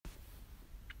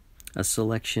A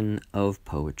selection of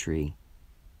poetry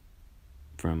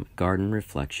from Garden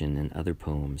Reflection and Other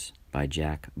Poems by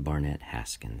Jack Barnett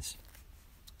Haskins.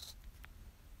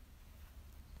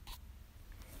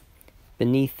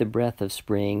 Beneath the breath of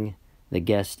spring, the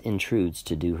guest intrudes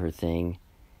to do her thing.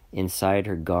 Inside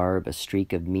her garb, a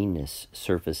streak of meanness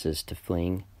surfaces to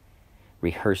fling,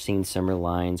 rehearsing summer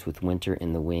lines with winter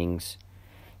in the wings.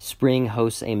 Spring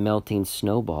hosts a melting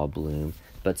snowball bloom,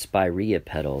 but spirea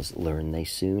petals learn they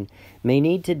soon may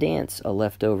need to dance a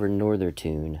leftover norther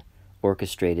tune,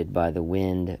 orchestrated by the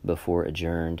wind before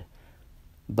adjourned.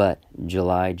 But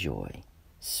July joy,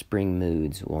 spring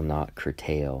moods will not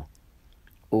curtail,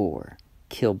 or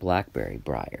kill blackberry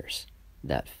briars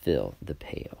that fill the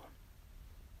pail.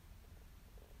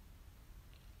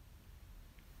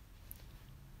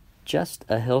 Just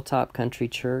a hilltop country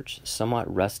church,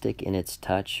 somewhat rustic in its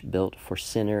touch, built for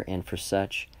sinner and for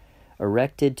such,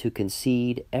 erected to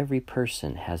concede every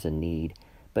person has a need,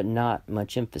 but not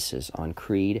much emphasis on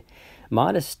creed.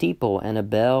 Modest steeple and a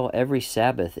bell, every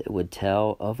Sabbath it would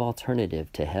tell of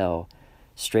alternative to hell.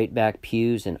 Straight-back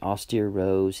pews and austere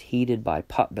rows, heated by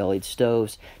pot-bellied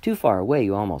stoves, too far away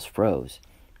you almost froze.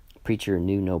 Preacher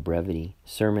knew no brevity,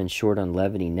 sermon short on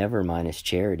levity, never minus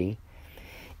charity.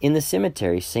 In the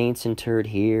cemetery, saints interred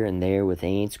here and there with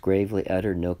ain'ts gravely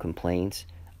uttered no complaints.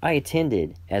 I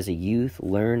attended as a youth,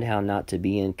 learned how not to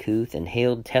be uncouth, and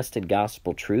hailed tested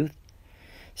gospel truth.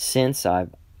 Since I've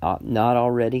not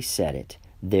already said it,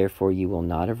 therefore you will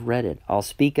not have read it, I'll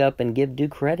speak up and give due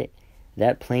credit.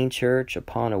 That plain church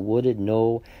upon a wooded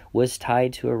knoll was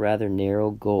tied to a rather narrow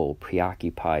goal,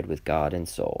 preoccupied with God and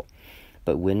soul.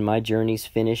 But when my journey's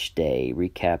finished day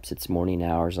recaps its morning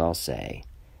hours, I'll say,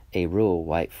 a rural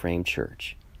white-frame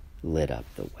church lit up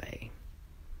the way.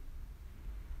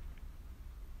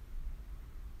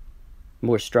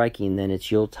 More striking than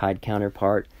its Yuletide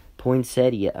counterpart,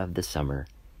 poinsettia of the summer,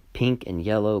 pink and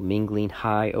yellow mingling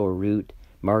high o'er root,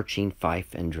 marching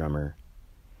fife and drummer.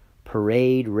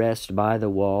 Parade rest by the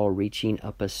wall, reaching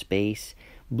up a space,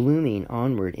 blooming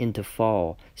onward into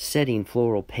fall, setting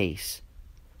floral pace.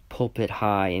 Pulpit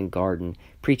high in garden,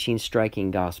 preaching striking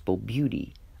gospel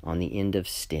beauty on the end of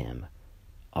stem,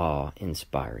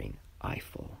 awe-inspiring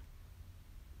Eiffel.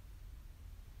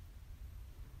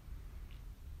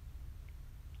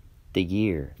 The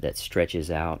year that stretches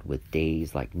out with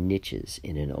days like niches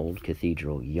in an old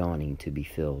cathedral yawning to be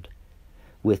filled,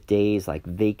 with days like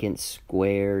vacant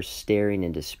squares staring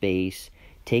into space,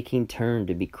 taking turn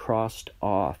to be crossed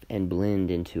off and blend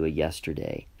into a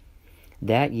yesterday.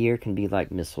 That year can be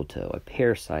like mistletoe, a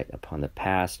parasite upon the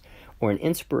past, or an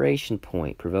inspiration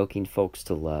point provoking folks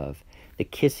to love. The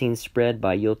kissing spread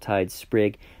by Yuletide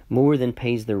sprig more than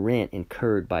pays the rent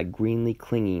incurred by greenly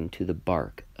clinging to the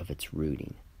bark of its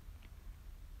rooting.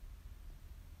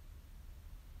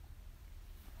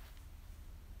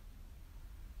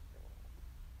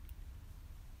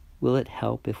 Will it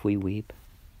help if we weep?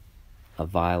 A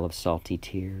vial of salty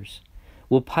tears.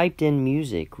 Will piped-in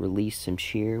music release some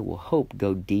cheer? Will hope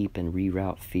go deep and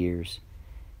reroute fears?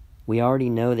 We already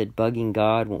know that bugging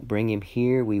God won't bring him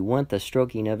here. We want the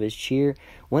stroking of his cheer.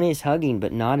 One is hugging,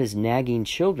 but not as nagging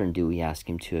children do we ask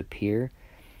him to appear.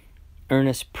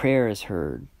 Earnest prayer is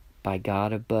heard by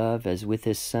God above, as with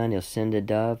his Son he'll send a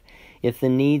dove. If the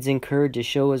need's incurred to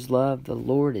show his love, the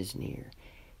Lord is near.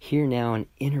 Hear now an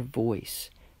inner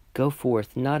voice. Go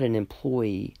forth not an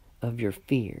employee of your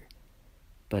fear,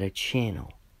 but a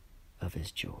channel of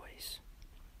his joys.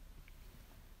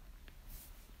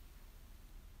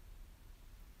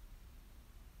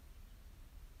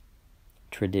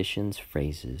 Tradition's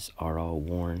phrases are all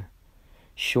worn,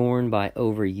 shorn by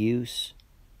overuse,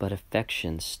 but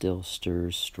affection still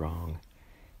stirs strong,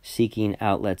 seeking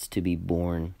outlets to be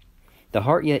born. The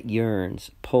heart yet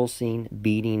yearns, pulsing,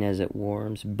 beating as it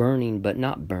warms, burning but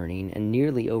not burning, and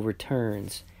nearly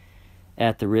overturns,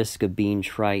 at the risk of being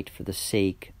trite for the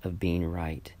sake of being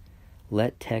right.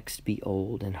 Let text be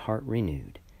old and heart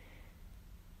renewed.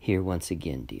 Here once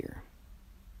again, dear,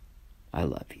 I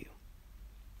love you.